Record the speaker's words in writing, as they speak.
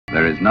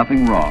There is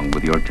nothing wrong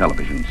with your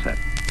television set.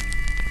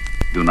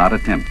 Do not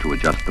attempt to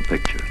adjust the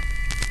picture.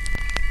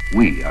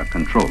 We are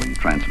controlling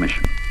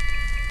transmission.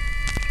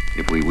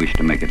 If we wish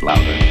to make it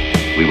louder,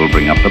 we will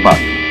bring up the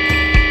volume.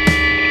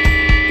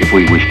 If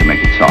we wish to make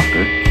it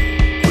softer,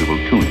 we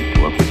will tune it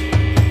to a whisper.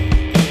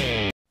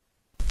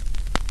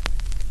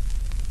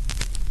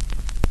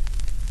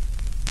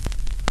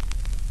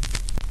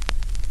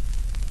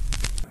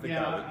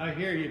 Yeah, I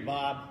hear you,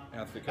 Bob.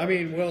 I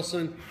mean,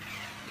 Wilson.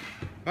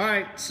 All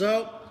right,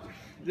 so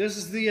this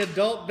is the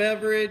adult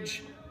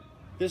beverage.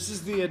 This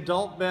is the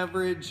adult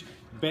beverage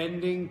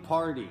bending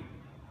party.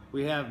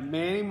 We have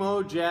Manny,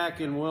 Mo,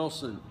 Jack, and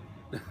Wilson.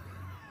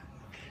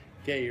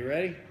 Okay, you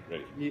ready?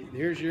 Ready.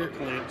 Here's your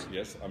clamps.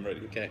 Yes, I'm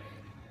ready. Okay.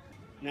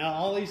 Now,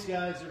 all these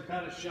guys are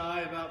kind of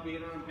shy about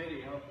being on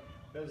video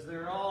because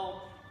they're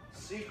all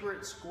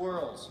secret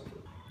squirrels.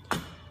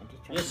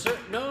 Yes, sir.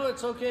 No,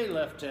 it's okay,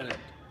 Lieutenant.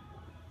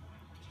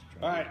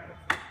 All right,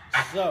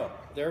 so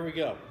there we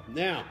go.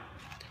 Now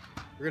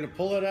we're gonna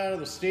pull it out of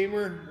the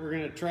steamer. We're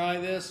gonna try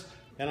this,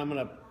 and I'm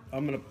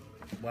gonna.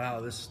 Wow,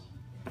 this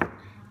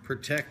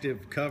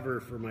protective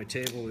cover for my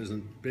table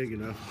isn't big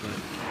enough,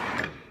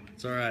 but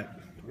it's all right.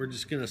 We're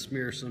just gonna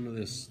smear some of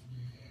this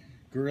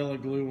Gorilla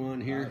Glue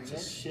on here. That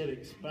shit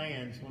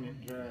expands when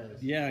it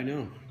dries. Yeah, I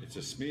know. It's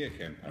a smear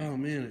campaign. Oh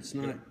man, it's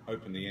not.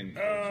 Open the end.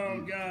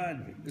 Oh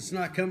God, it's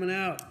not coming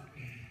out.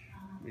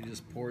 Let me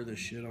just pour this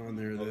shit on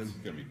there then. This is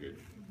gonna be good.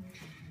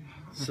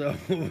 So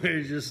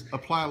we're just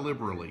apply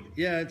liberally.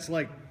 Yeah, it's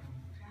like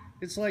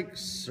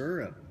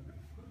syrup.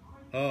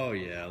 Oh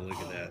yeah, look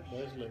at that.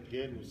 Does look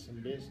good with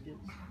some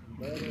biscuits,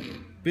 butter.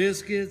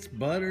 Biscuits,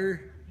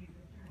 butter.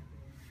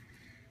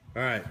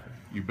 All right.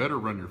 You better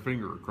run your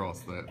finger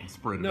across that and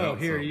spread it out. No,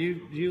 here,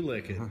 you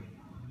lick it.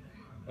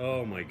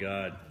 Oh my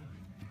God.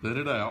 Let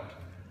it out.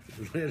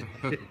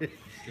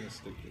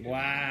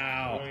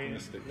 Wow. I mean,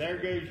 there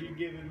goes you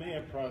giving me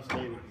a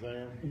prostate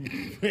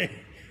exam.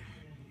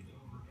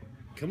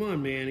 Come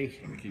on, Manny.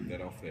 Keep that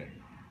off there.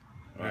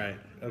 All right.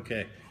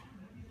 Okay.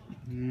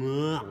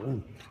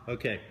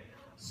 Okay.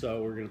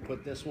 So we're gonna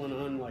put this one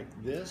on like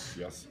this.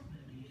 Yes.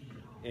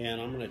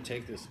 And I'm gonna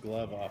take this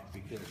glove off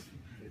because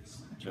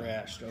it's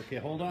trashed. Okay,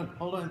 hold on,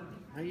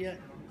 not yet.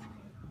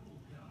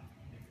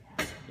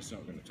 It's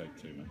not gonna take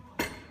two, man.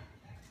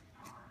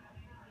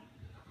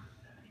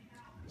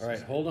 All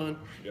right, hold on.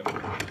 Yep. Put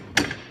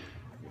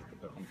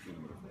that one through the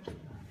middle first.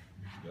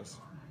 Yes.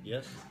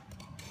 Yes.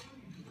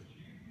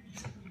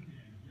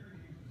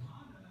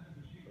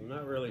 I'm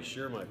not really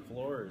sure my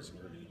floor is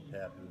going to be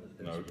happy with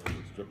this. No, it's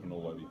dripping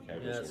all over your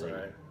cables. Yeah, that's already.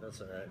 all right.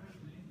 That's all right.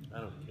 I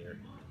don't care.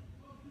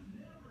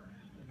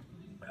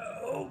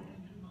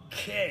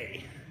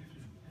 Okay.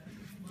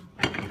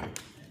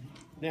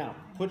 Now,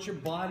 put your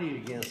body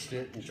against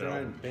it and try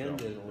and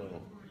bend it a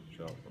little.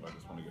 Sure, but I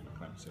just want to get the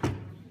clamps in.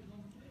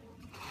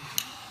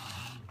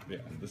 Yeah,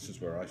 and this is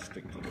where I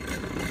stick to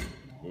the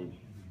Woo.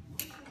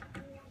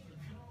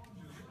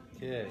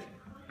 Okay.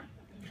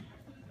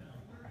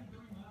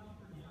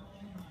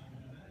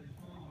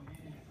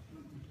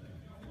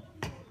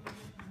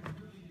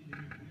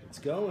 It's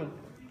going.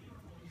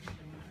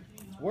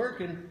 It's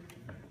working.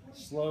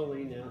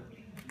 Slowly now.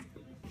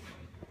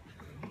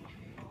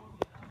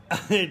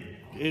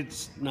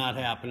 It's not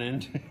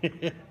happening.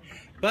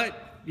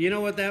 But you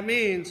know what that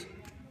means.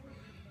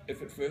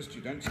 If at first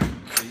you don't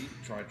succeed,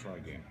 try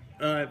again.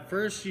 At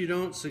first you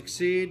don't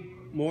succeed,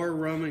 more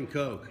rum and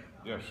coke.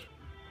 Yes.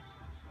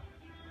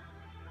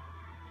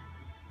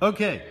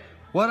 Okay,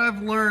 what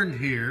I've learned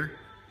here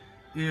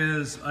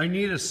is I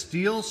need a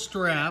steel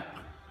strap,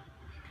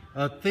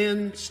 a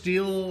thin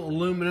steel,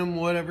 aluminum,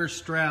 whatever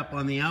strap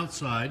on the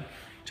outside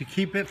to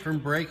keep it from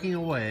breaking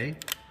away,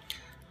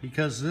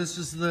 because this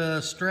is the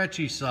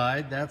stretchy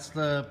side, that's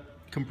the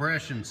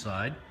compression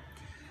side.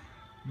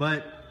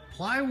 But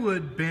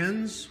plywood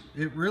bends,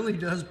 it really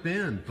does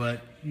bend,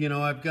 but you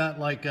know, I've got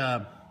like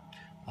a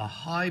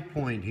high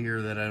point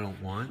here that I don't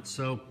want,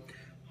 so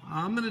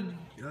I'm gonna,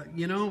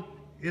 you know,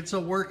 it's a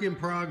work in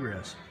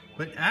progress.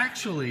 But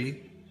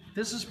actually,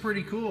 this is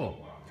pretty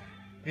cool.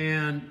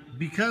 And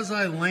because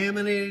I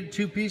laminated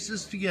two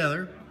pieces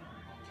together,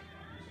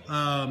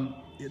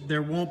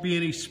 there won't be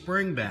any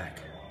spring back.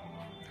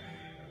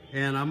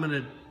 And I'm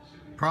gonna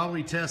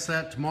probably test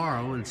that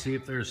tomorrow and see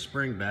if there's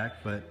spring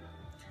back, but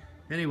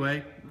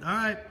anyway, all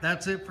right,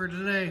 that's it for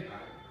today.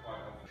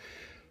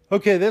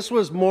 Okay, this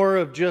was more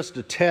of just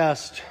a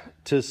test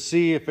to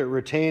see if it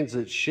retains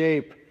its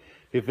shape,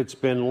 if it's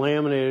been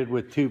laminated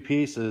with two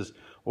pieces,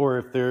 or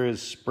if there is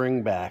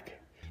spring back.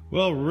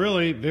 Well,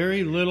 really,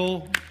 very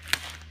little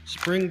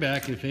spring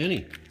back, if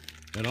any,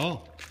 at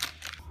all.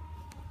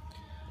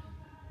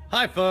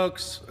 Hi,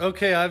 folks.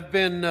 Okay, I've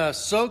been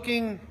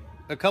soaking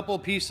a couple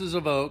pieces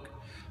of oak.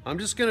 I'm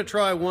just gonna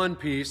try one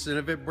piece, and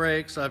if it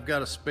breaks, I've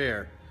got a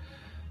spare.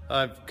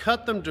 I've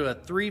cut them to a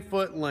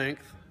 3-foot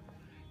length,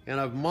 and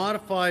I've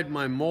modified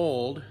my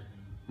mold,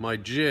 my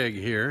jig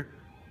here,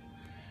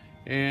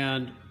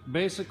 and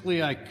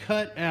basically I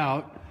cut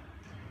out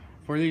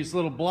for these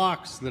little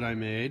blocks that I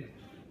made.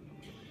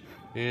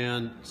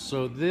 And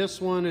so this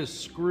one is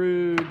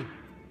screwed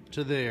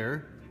to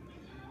there.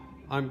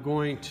 I'm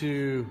going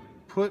to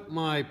put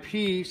my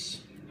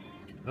piece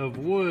of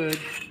wood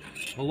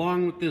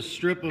along with this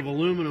strip of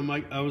aluminum.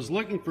 I was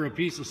looking for a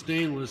piece of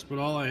stainless, but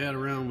all I had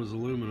around was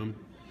aluminum.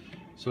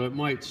 So it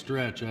might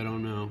stretch, I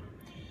don't know.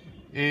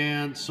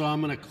 And so I'm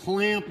going to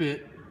clamp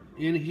it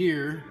in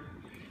here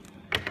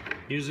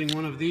using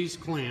one of these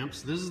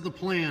clamps. This is the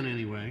plan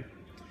anyway.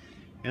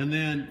 And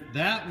then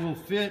that will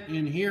fit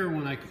in here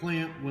when I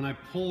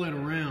pull it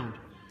around.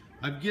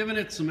 I've given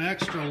it some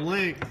extra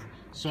length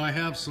so I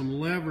have some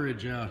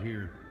leverage out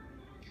here.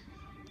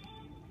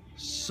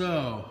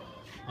 So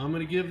I'm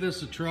going to give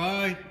this a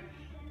try.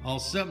 I'll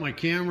set my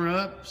camera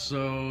up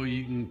so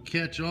you can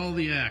catch all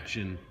the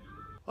action.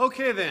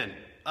 Okay then,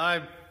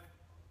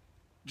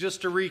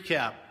 just to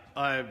recap,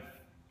 I've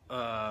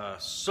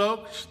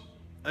soaked,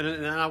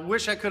 and I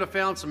wish I could have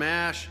found some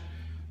ash.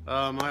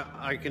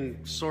 I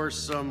can source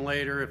some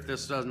later if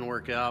this doesn't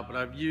work out, but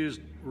I've used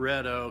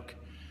red oak.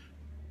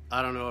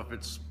 I don't know if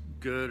it's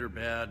good or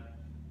bad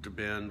to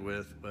bend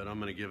with, but I'm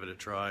gonna give it a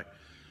try.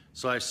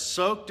 So I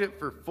soaked it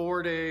for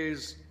 4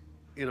 days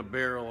in a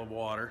barrel of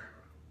water.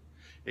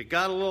 It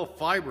got a little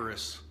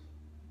fibrous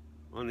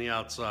on the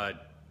outside.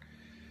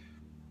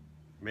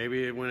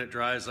 Maybe when it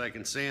dries I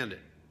can sand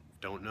it,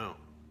 don't know.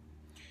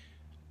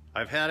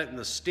 I've had it in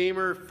the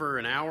steamer for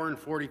 1 hour and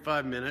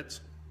 45 minutes,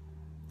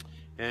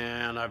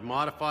 and I've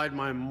modified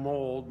my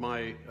mold,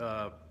 my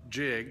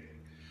jig.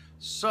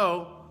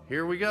 So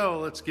here we go,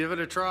 let's give it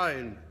a try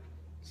and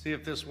see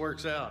if this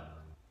works out.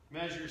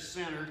 Measure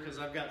center, because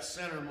I've got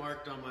center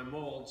marked on my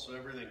mold so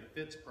everything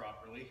fits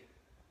properly,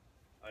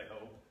 I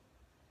hope.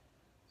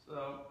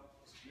 So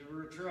let's give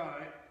her a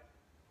try.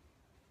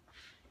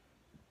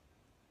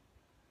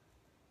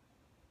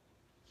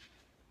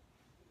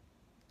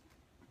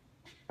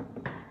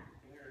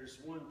 There's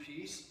one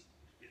piece.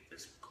 Get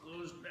this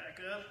closed back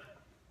up.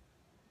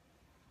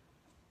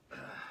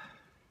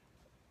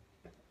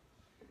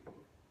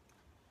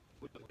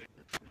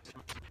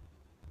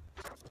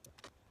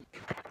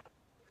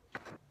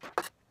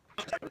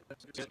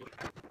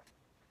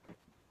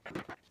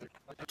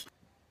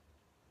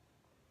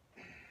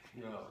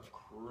 Oh,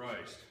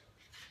 Christ.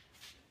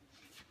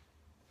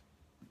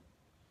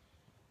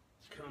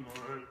 Come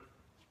on.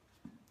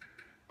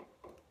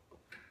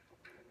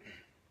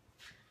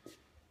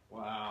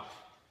 Wow.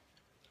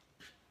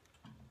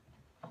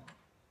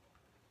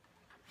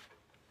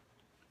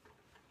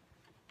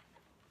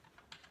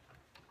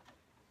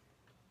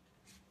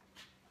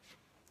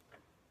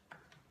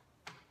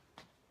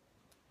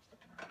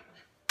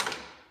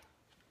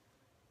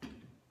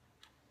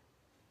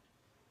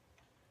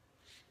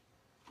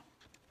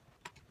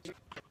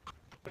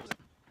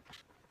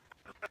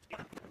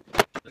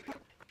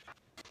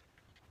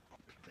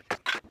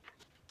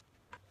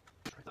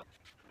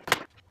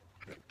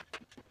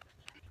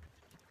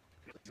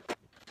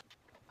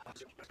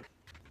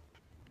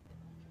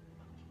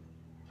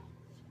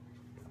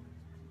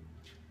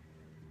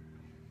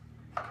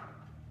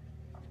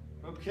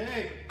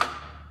 Okay,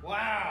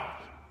 wow,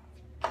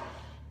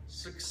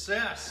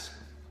 success.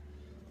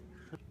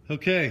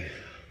 Okay,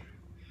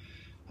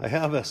 I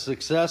have a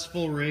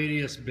successful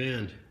radius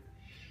bend.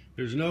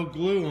 There's no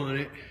glue on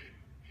it.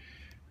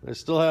 I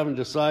still haven't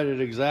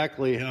decided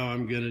exactly how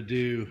I'm going to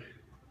do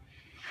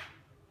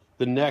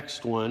the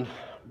next one,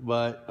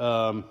 but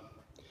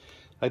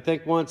I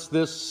think once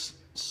this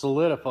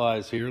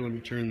solidifies here, let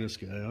me turn this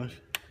guy off.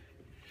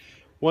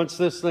 Once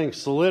this thing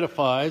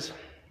solidifies,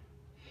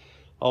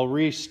 I'll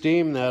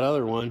re-steam that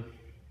other one,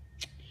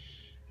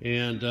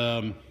 and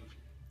then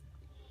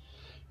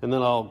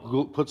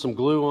I'll put some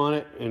glue on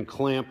it and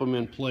clamp them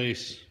in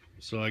place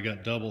so I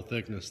got double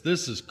thickness.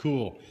 This is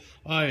cool.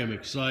 I am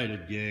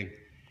excited, gang.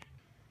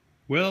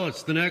 Well,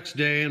 it's the next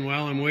day, and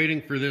while I'm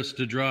waiting for this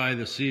to dry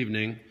this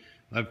evening,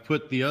 I've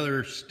put the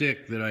other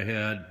stick that I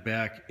had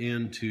back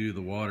into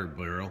the water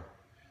barrel,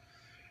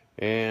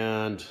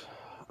 and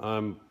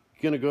I'm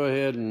gonna go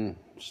ahead and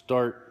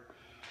start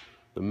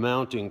the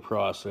mounting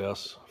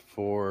process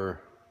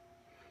for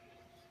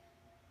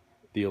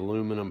the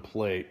aluminum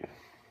plate.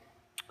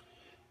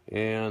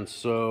 And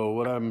so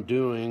what I'm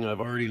doing, I've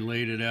already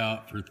laid it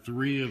out for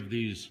 3 of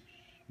these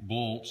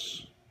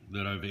bolts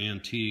that I've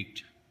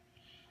antiqued.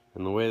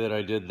 And the way that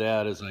I did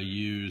that is I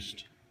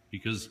used,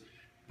 because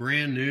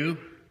brand new,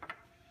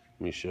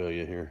 let me show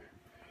you here,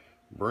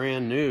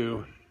 brand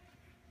new,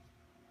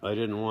 I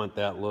didn't want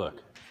that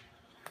look.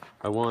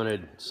 I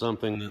wanted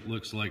something that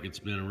looks like it's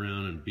been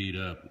around and beat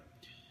up.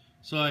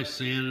 So I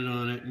sanded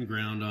on it and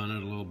ground on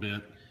it a little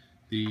bit.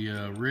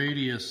 The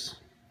radius,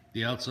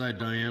 the outside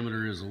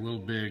diameter is a little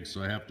big,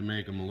 so I have to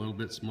make them a little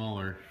bit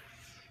smaller.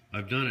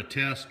 I've done a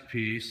test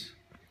piece,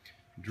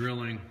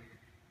 drilling.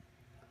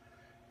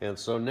 And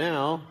so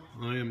now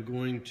I am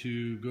going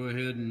to go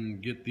ahead and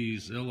get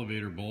these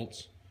elevator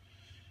bolts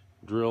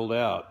drilled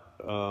out.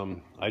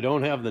 I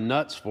don't have the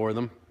nuts for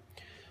them,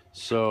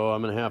 so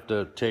I'm gonna have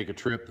to take a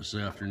trip this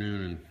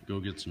afternoon and go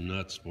get some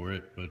nuts for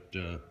it, but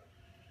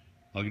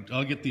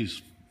I'll get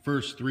these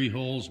first 3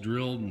 holes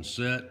drilled and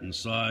set and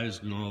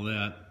sized and all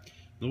that.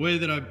 The way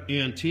that I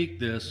antiqued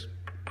this,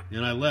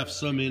 and I left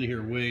some in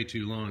here way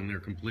too long, they're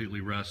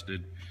completely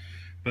rusted,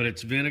 but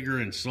it's vinegar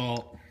and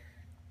salt.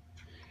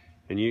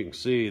 And you can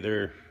see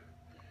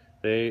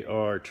they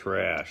are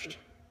trashed.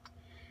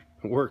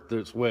 It worked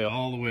its way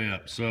all the way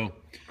up. So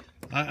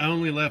I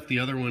only left the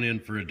other one in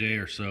for a day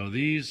or so.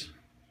 These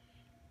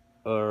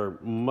are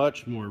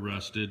much more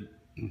rusted.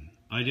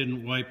 I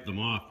didn't wipe them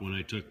off when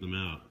I took them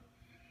out.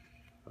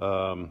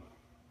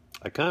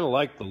 I kind of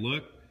like the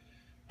look,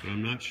 but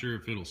I'm not sure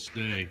if it'll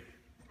stay.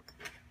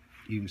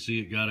 You can see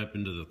it got up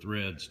into the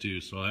threads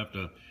too, so I'll have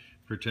to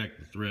protect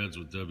the threads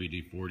with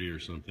WD-40 or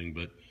something,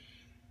 but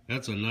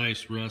that's a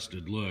nice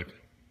rusted look.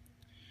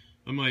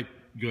 I might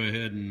go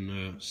ahead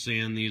and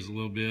sand these a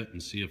little bit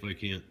and see if I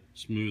can't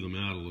smooth them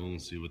out a little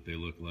and see what they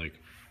look like.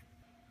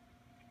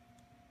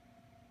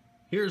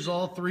 Here's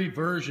all 3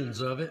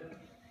 versions of it.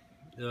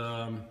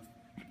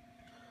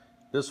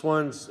 This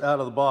one's out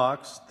of the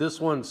box.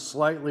 This one's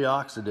slightly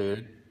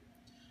oxidated.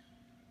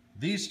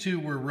 These 2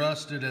 were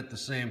rusted at the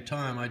same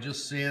time. I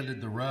just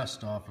sanded the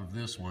rust off of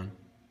this one.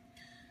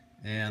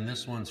 And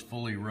this one's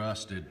fully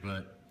rusted,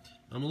 but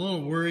I'm a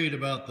little worried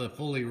about the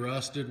fully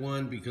rusted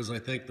one because I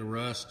think the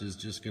rust is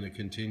just going to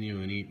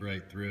continue and eat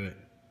right through it.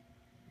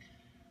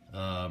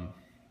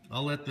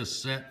 I'll let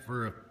this set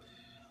for a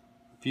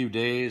few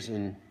days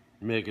and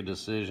make a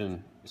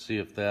decision, see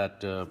if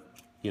that,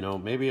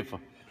 maybe if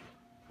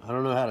I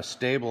don't know how to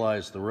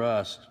stabilize the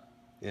rust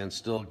and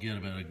still get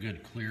a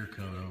good clear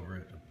coat over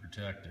it to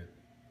protect it.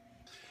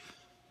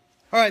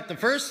 All right, the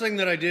first thing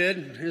that I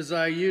did is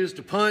I used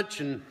a punch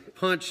and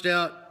punched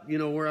out,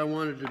 where I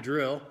wanted to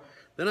drill.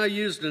 Then I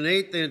used an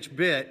 1/8 inch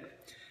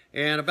bit,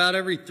 and about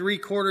every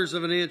 3/4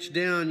 of an inch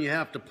down, you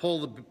have to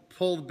pull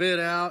the bit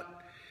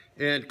out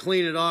and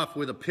clean it off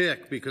with a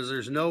pick because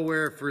there's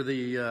nowhere for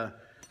the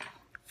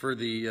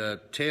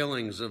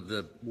tailings of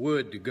the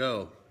wood to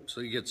go,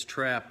 so it gets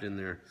trapped in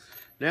there.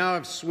 Now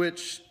I've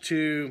switched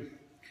to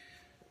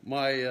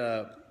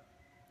my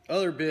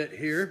other bit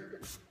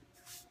here,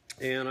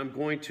 and I'm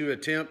going to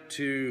attempt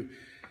to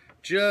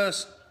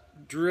just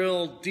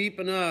drill deep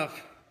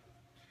enough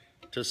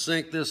to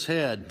sink this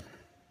head.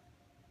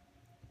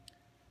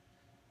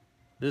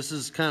 This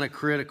is kind of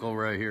critical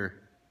right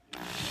here.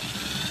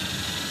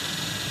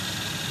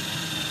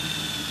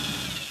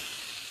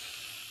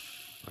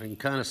 I can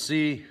kind of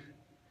see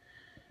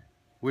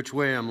which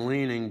way I'm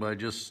leaning by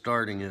just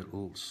starting it a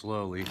little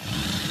slowly.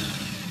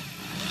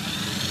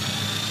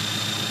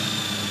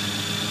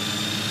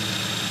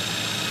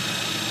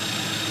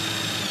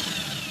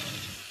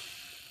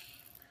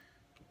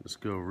 Just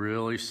go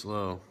really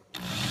slow.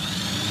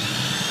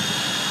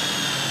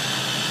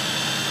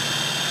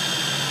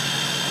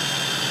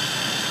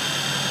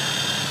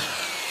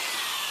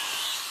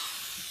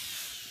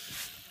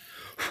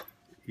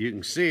 You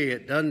can see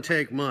it doesn't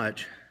take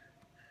much.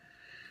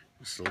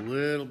 Just a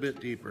little bit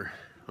deeper.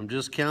 I'm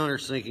just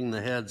countersinking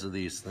the heads of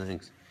these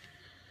things.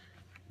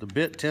 The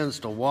bit tends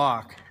to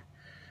walk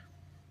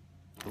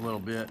a little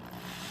bit.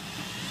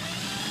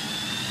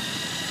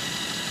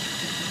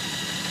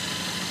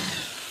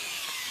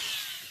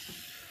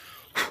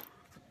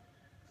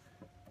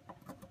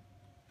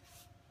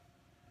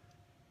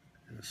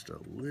 Just a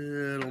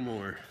little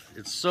more.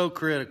 It's so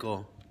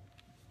critical.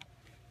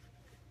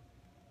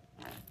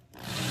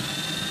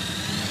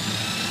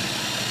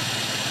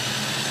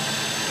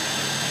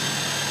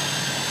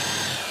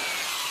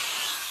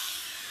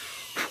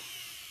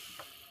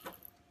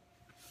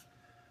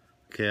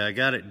 Okay, I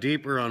got it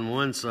deeper on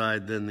one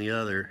side than the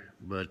other,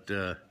 but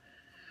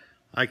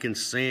I can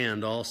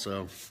sand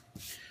also.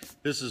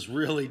 This is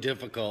really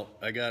difficult,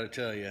 I gotta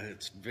tell you.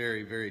 It's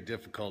very, very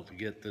difficult to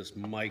get this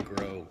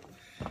micro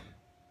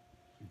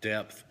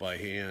depth by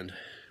hand.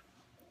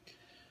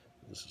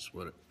 This is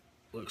what it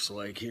looks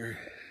like here.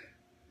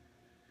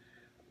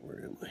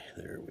 Where am I?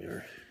 There we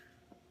are.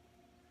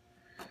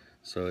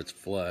 So it's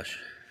flush,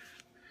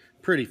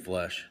 pretty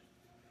flush.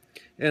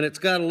 And it's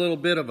got a little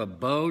bit of a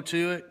bow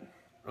to it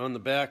on the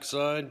back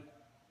side.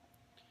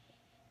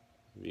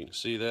 You can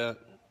see that.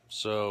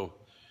 So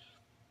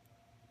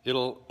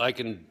I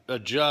can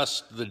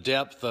adjust the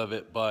depth of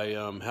it by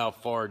how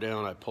far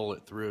down I pull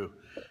it through.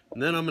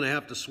 And then I'm going to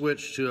have to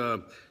switch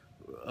to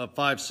a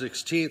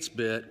 5/16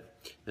 bit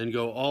and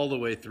go all the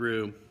way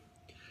through.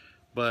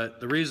 But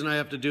the reason I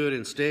have to do it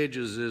in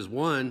stages is,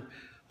 one,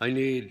 I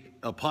need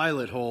a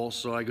pilot hole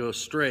so I go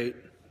straight,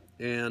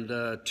 and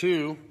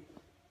two,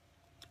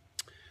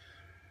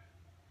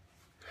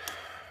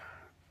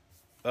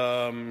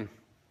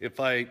 if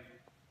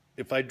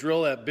I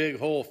drill that big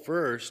hole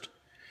first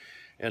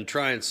and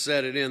try and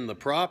set it in the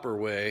proper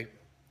way,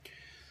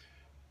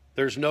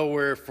 there's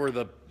nowhere for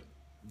the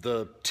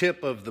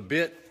tip of the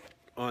bit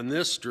on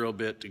this drill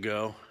bit to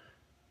go.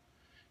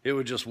 It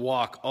would just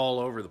walk all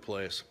over the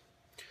place.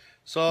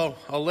 So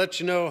I'll let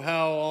you know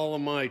how all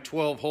of my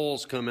 12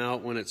 holes come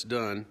out when it's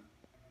done.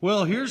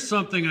 Well, here's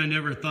something I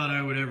never thought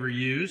I would ever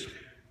use.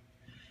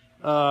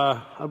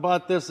 I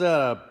bought this at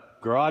a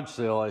garage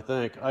sale, I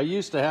think. I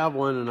used to have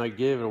one and I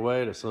gave it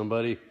away to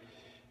somebody.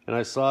 And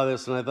I saw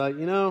this and I thought,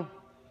 you know,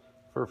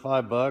 for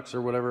 $5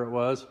 or whatever it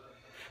was.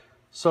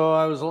 So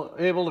I was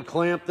able to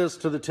clamp this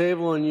to the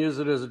table and use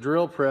it as a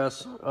drill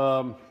press.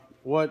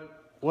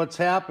 What's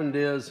happened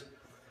is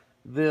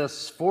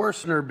this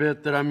Forstner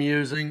bit that I'm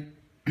using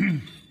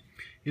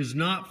is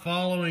not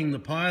following the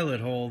pilot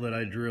hole that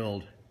I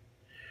drilled.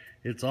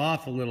 It's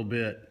off a little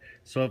bit.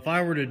 So if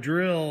I were to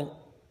drill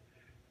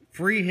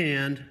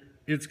freehand,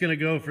 it's going to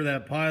go for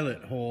that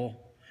pilot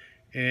hole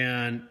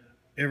and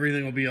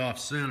everything will be off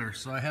center.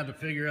 So I had to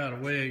figure out a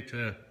way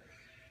to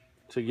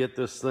get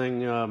this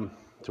thing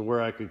to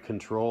where I could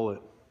control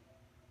it.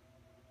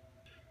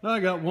 Well, I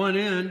got one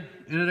in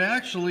and it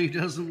actually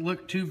doesn't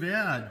look too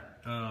bad.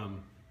 A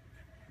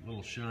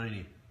little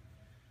shiny.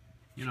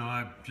 You know,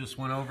 I just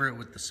went over it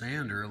with the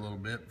sander a little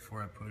bit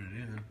before I put it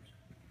in.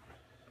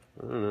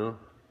 I don't know.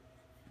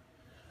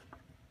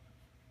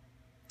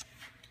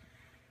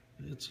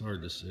 It's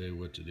hard to say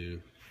what to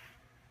do.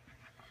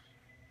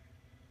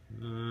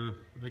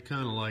 I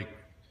kind of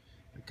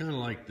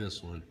like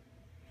this one.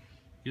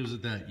 Gives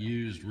it that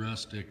used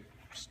rustic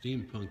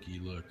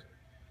steampunky look.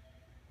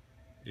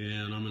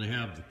 And I'm going to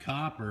have the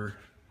copper.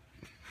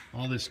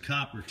 All this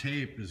copper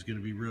tape is going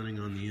to be running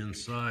on the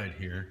inside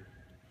here.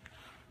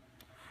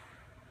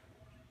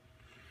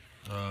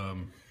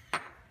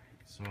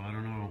 So I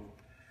don't know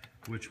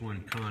which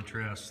one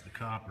contrasts the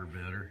copper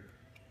better.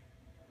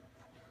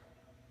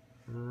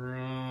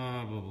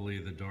 Probably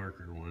the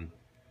darker one.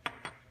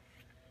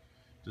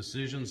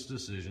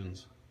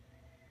 Decisions.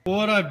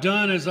 What I've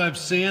done is I've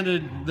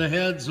sanded the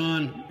heads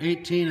on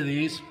 18 of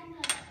these,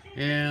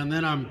 and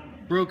then I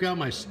broke out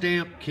my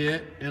stamp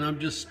kit and I'm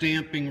just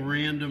stamping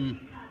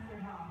random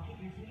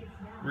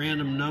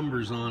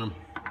numbers on them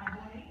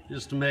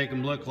just to make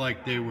them look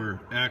like they were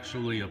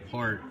actually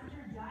apart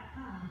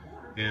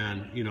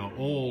and, you know,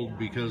 old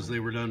because they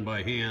were done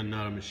by hand,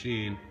 not a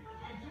machine.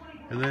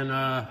 And then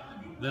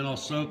I'll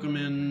soak them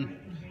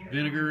in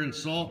vinegar and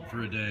salt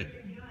for a day.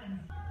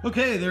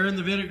 Okay, they're in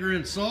the vinegar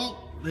and salt.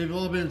 They've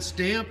all been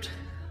stamped.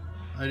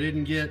 I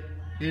didn't get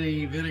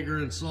any vinegar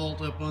and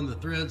salt up on the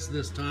threads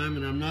this time,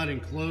 and I'm not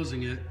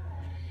enclosing it.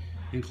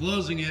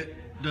 Enclosing it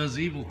does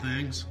evil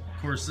things.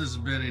 Of course, this has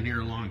been in here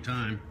a long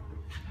time,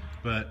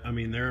 but I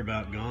mean, they're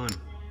about gone.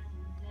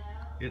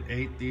 It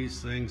ate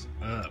these things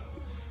up.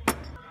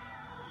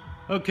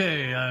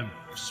 Okay, I've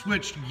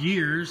switched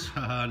gears,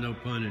 haha, no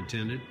pun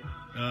intended,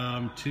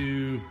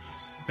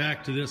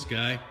 back to this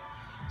guy.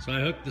 So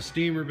I hooked the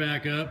steamer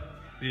back up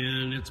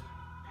and it's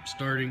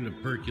starting to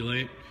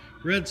percolate.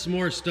 Read some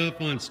more stuff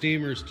on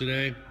steamers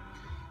today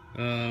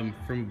from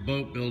a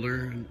boat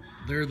builder. And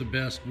they're the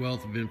best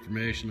wealth of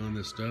information on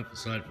this stuff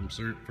aside from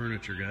certain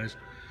furniture guys.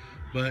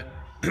 But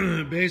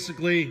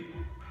basically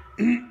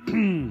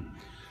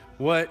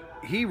what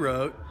he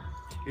wrote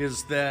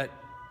is that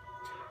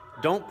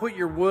don't put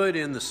your wood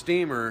in the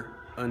steamer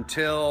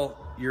until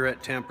you're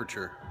at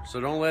temperature. So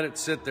don't let it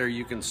sit there.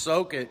 You can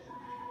soak it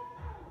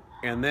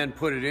and then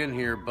put it in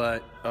here,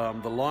 but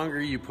the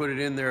longer you put it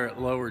in there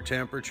at lower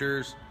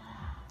temperatures,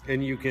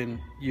 and you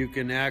can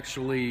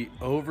actually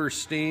over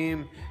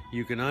steam,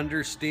 you can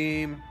under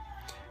steam.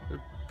 They're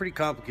pretty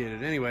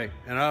complicated anyway,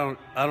 and I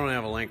don't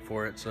have a link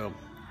for it. So,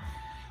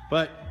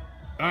 but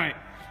all right,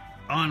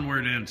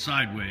 onward and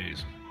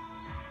sideways.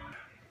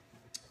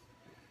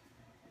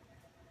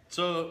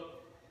 So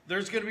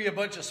there's going to be a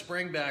bunch of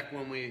spring back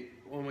when we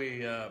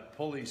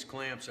pull these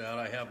clamps out.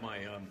 I have my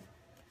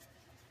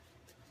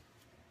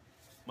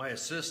my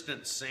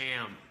assistant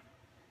Sam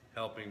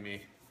helping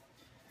me.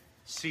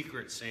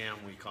 Secret Sam,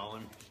 we call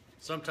him.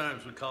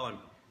 Sometimes we call him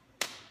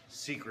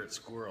Secret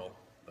Squirrel,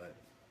 but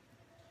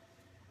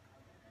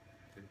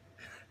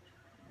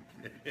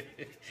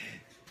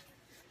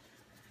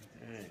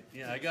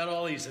yeah, I got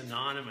all these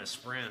anonymous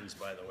friends,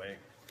 by the way.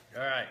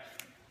 All right.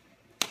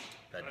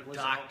 The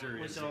doctor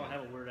is. We don't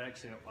have a weird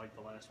accent like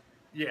the last one.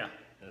 Yeah,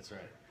 that's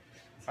right.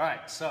 All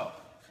right, so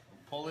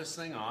pull this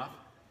thing off.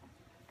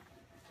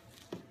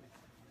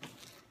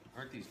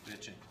 Aren't these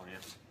bitchin'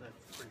 clamps?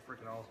 That's pretty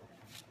freaking awesome.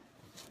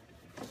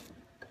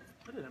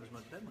 I didn't have as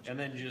much that much. And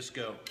then you just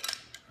go.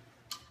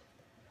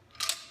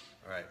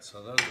 All right,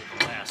 so those are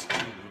the last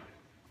two.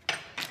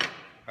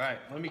 All right,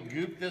 let me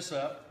goop this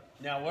up.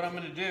 Now what I'm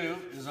gonna do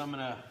is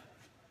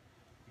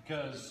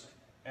because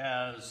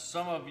as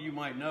some of you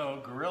might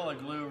know, Gorilla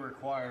Glue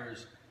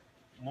requires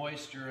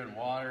moisture and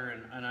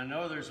water, and I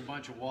know there's a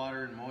bunch of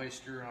water and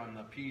moisture on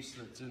the piece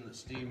that's in the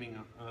steaming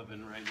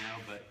oven right now,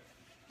 but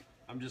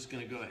I'm just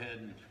gonna go ahead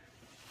and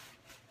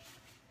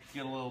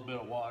get a little bit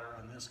of water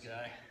on this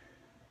guy.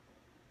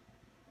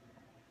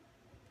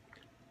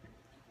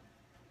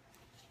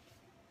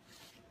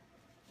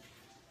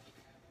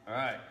 All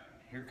right,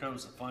 here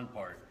comes the fun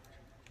part.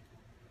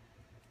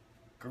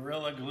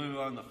 Gorilla Glue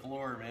on the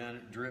floor, man.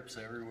 It drips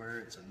everywhere.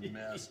 It's a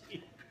mess.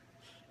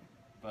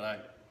 But I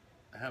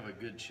have a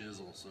good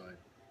chisel, so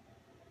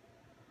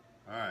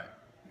all right,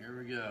 here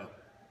we go.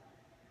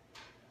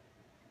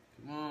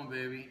 Come on,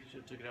 baby.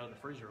 Should have took it out of the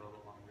freezer a little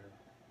longer.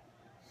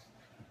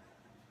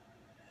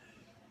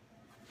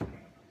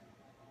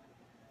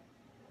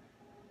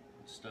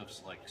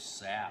 stuff's like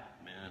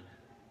sap, man.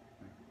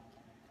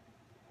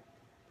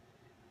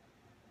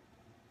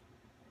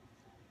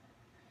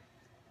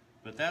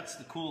 But that's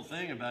the cool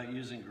thing about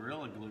using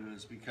Gorilla Glue,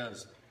 is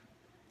because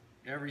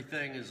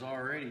everything is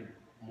already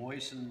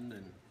moistened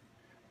and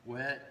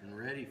wet and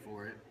ready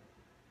for it.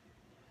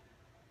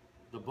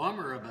 The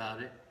bummer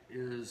about it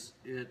is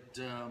it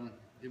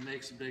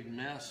makes a big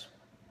mess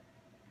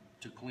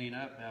to clean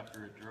up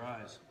after it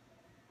dries.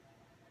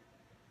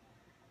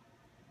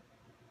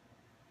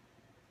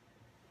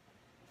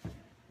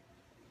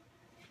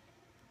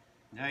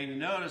 Now you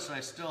notice I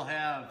still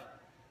have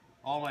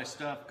all my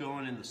stuff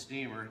going in the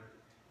steamer,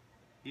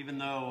 even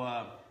though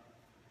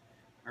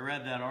I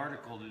read that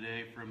article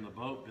today from the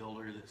boat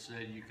builder that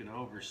said you can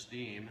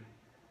oversteam.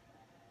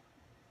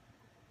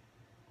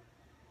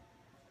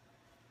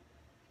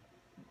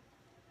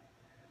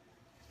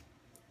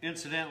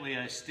 Incidentally,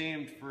 I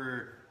steamed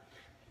for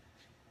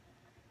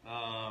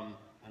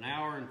an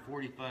hour and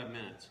 45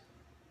 minutes.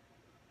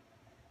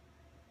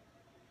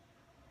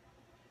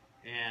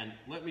 And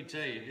let me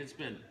tell you, it's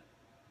been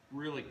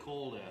really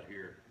cold out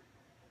here.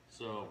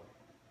 So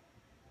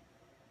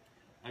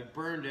I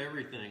burned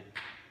everything.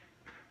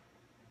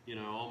 You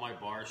know, all my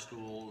bar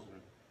stools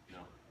and, no,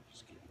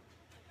 just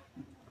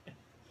kidding.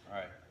 All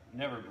right,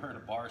 never burn a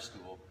bar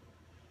stool.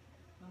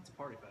 That's a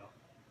party foul.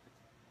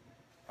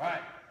 All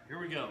right,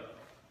 here we go.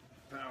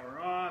 Power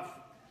off.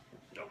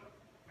 Go.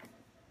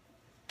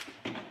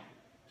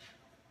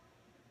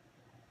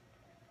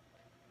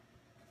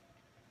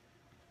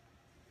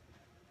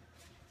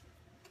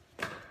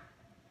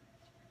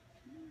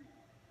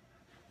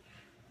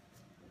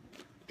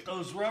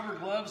 Those rubber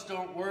gloves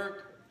don't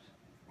work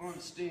on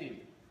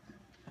steam.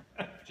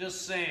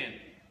 Just saying.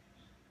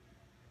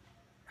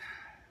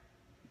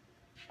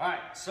 All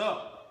right,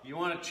 so you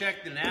want to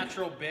check the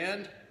natural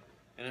bend,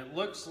 and it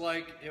looks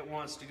like it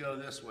wants to go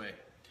this way.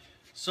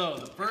 So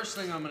the first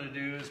thing I'm going to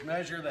do is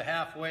measure the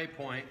halfway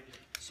point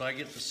so I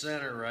get the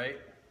center right.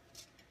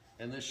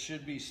 And this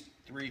should be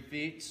 3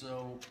 feet,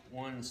 so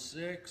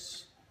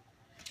 1/6.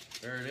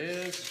 There it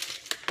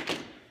is.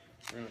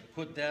 We're going to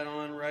put that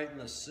on right in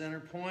the center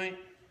point.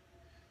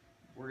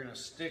 We're going to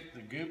stick the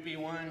goopy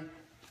one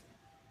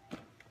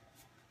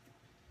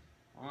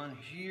on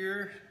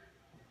here.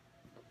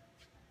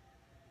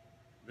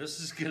 This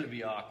is going to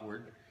be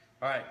awkward.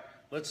 All right,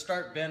 let's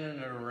start bending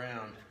it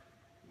around.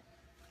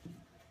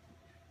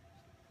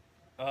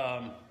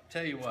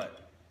 Tell you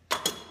what,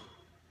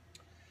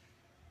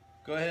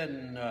 go ahead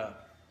and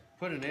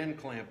put an end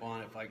clamp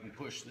on it if I can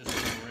push this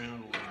thing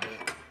around a little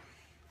bit.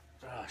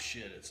 Ah,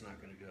 shit, it's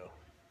not going to go.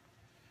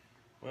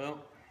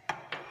 Well,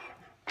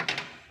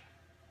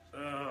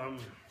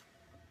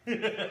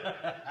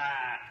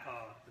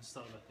 Let's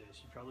talk about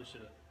this. You probably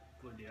should have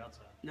glued the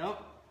outside. nope.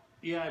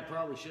 Yeah, I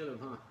probably should have,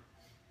 huh?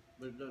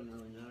 But it doesn't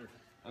really matter.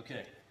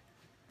 Okay.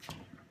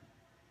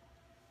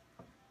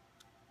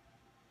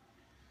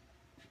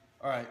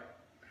 All right.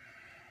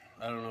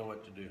 I don't know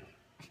what to do.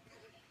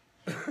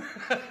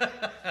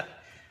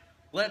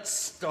 Let's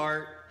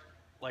start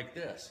like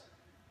this.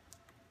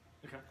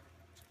 Okay.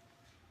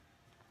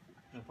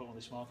 Gonna put one of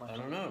these small I clamps.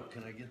 don't know.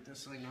 Can I get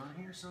this thing on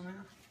here somehow?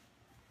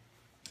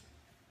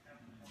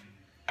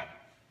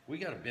 We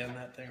got to bend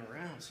that thing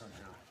around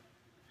somehow.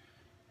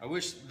 I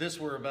wish this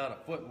were about a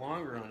foot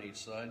longer on each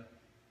side.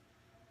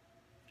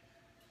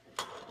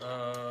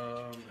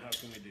 How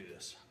can we do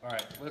this? All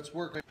right, let's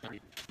work.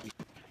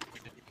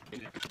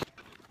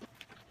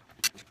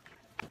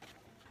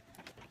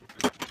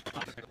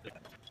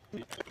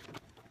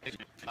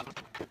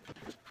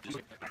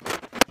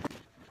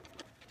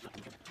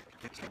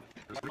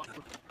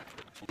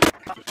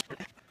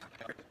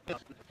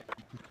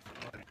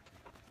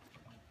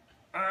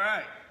 All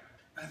right,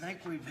 I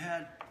think we've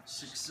had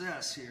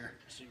success here.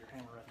 See your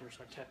hammer right there,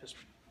 so I tap this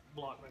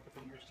block back up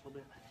in here just a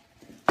little bit.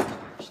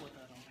 Slip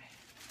that on me.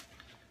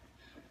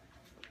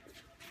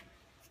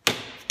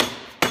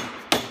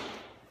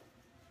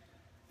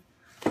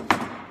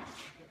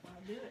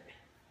 I did it.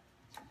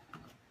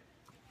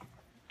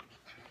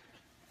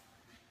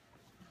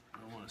 I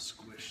don't want to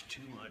squish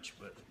too much,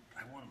 but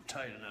I want them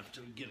tight enough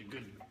to get a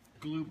good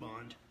glue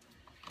bond.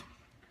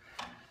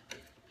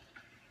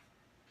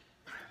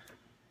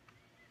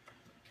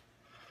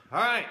 All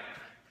right,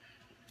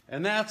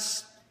 and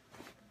that's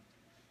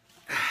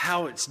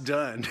how it's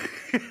done.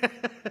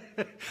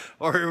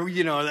 Or,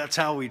 you know, that's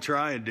how we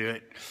try and do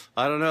it.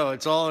 I don't know,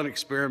 it's all an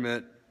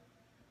experiment.